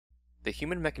The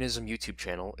Human Mechanism YouTube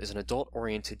channel is an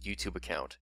adult-oriented YouTube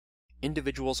account.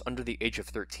 Individuals under the age of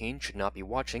 13 should not be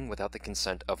watching without the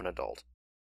consent of an adult.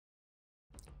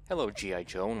 Hello G.I.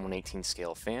 Joe and 1/18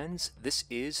 scale fans, this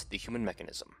is The Human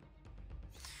Mechanism.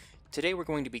 Today we're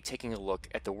going to be taking a look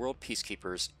at the World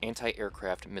Peacekeepers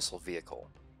anti-aircraft missile vehicle.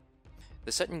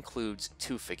 The set includes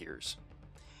two figures.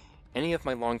 Any of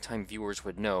my longtime viewers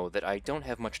would know that I don't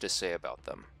have much to say about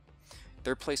them.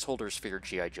 They're placeholders for your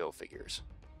G.I. Joe figures.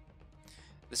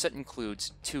 The set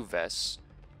includes two vests,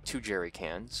 two jerry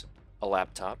cans, a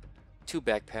laptop, two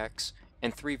backpacks,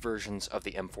 and three versions of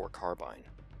the M4 carbine.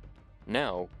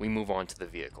 Now we move on to the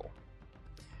vehicle.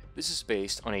 This is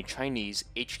based on a Chinese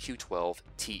HQ-12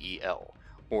 TEL,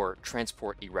 or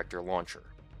Transport Erector Launcher.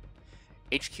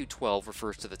 HQ-12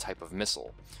 refers to the type of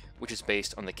missile, which is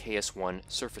based on the KS-1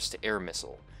 surface-to-air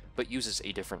missile, but uses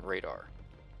a different radar.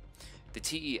 The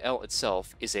TEL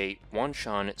itself is a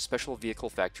Wanshan Special Vehicle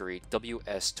Factory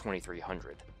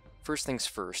WS-2300. First things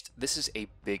first, this is a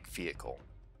big vehicle,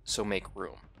 so make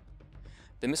room.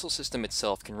 The missile system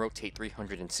itself can rotate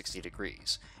 360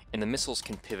 degrees, and the missiles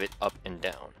can pivot up and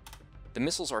down. The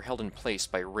missiles are held in place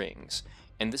by rings,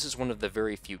 and this is one of the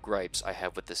very few gripes I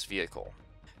have with this vehicle.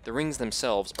 The rings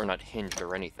themselves are not hinged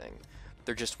or anything,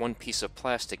 they're just one piece of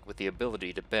plastic with the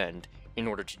ability to bend in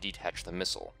order to detach the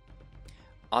missile.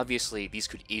 Obviously, these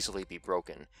could easily be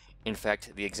broken. In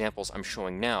fact, the examples I'm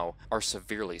showing now are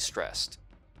severely stressed,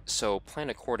 so plan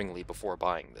accordingly before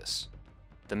buying this.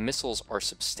 The missiles are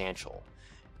substantial.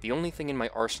 The only thing in my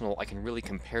arsenal I can really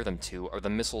compare them to are the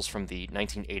missiles from the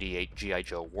 1988 G.I.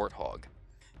 Joe Warthog.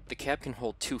 The cab can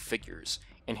hold two figures,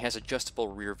 and has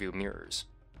adjustable rear-view mirrors.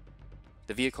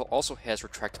 The vehicle also has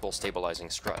retractable stabilizing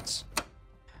struts.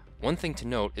 One thing to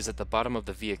note is that the bottom of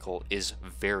the vehicle is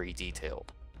very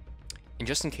detailed. And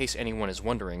just in case anyone is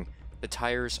wondering, the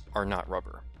tires are not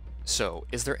rubber. So,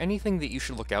 is there anything that you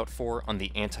should look out for on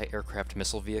the anti-aircraft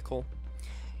missile vehicle?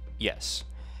 Yes.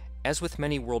 As with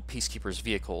many World Peacekeepers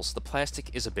vehicles, the plastic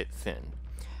is a bit thin.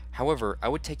 However, I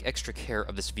would take extra care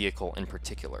of this vehicle in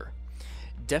particular.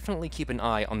 Definitely keep an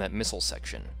eye on that missile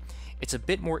section. It's a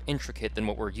bit more intricate than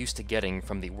what we're used to getting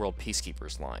from the World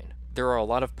Peacekeepers line. There are a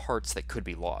lot of parts that could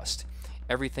be lost,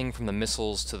 everything from the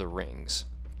missiles to the rings.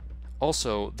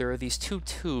 Also, there are these two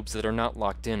tubes that are not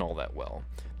locked in all that well.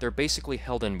 They're basically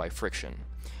held in by friction.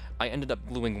 I ended up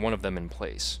gluing one of them in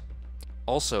place.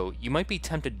 Also, you might be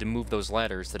tempted to move those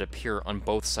ladders that appear on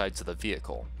both sides of the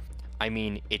vehicle. I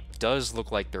mean, it does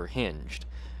look like they're hinged,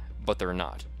 but they're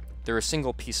not. They're a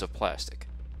single piece of plastic.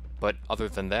 But other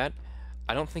than that,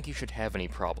 I don't think you should have any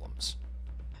problems.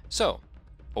 So,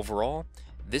 overall,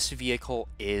 this vehicle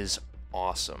is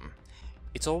awesome.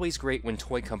 It's always great when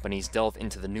toy companies delve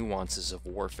into the nuances of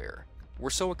warfare. We're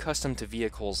so accustomed to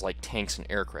vehicles like tanks and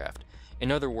aircraft.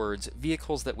 In other words,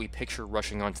 vehicles that we picture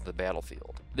rushing onto the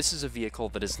battlefield. This is a vehicle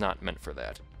that is not meant for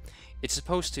that. It's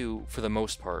supposed to, for the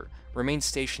most part, remain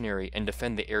stationary and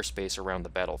defend the airspace around the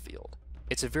battlefield.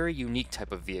 It's a very unique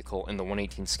type of vehicle in the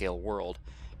 1/18 scale world,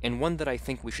 and one that I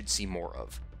think we should see more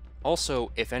of.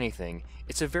 Also, if anything,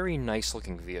 it's a very nice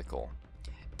looking vehicle.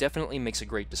 Definitely makes a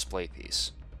great display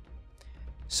piece.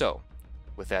 So,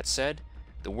 with that said,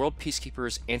 the World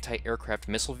Peacekeepers anti-aircraft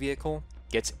missile vehicle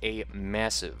gets a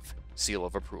massive seal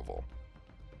of approval.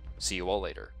 See you all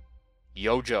later.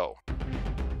 Yo Joe!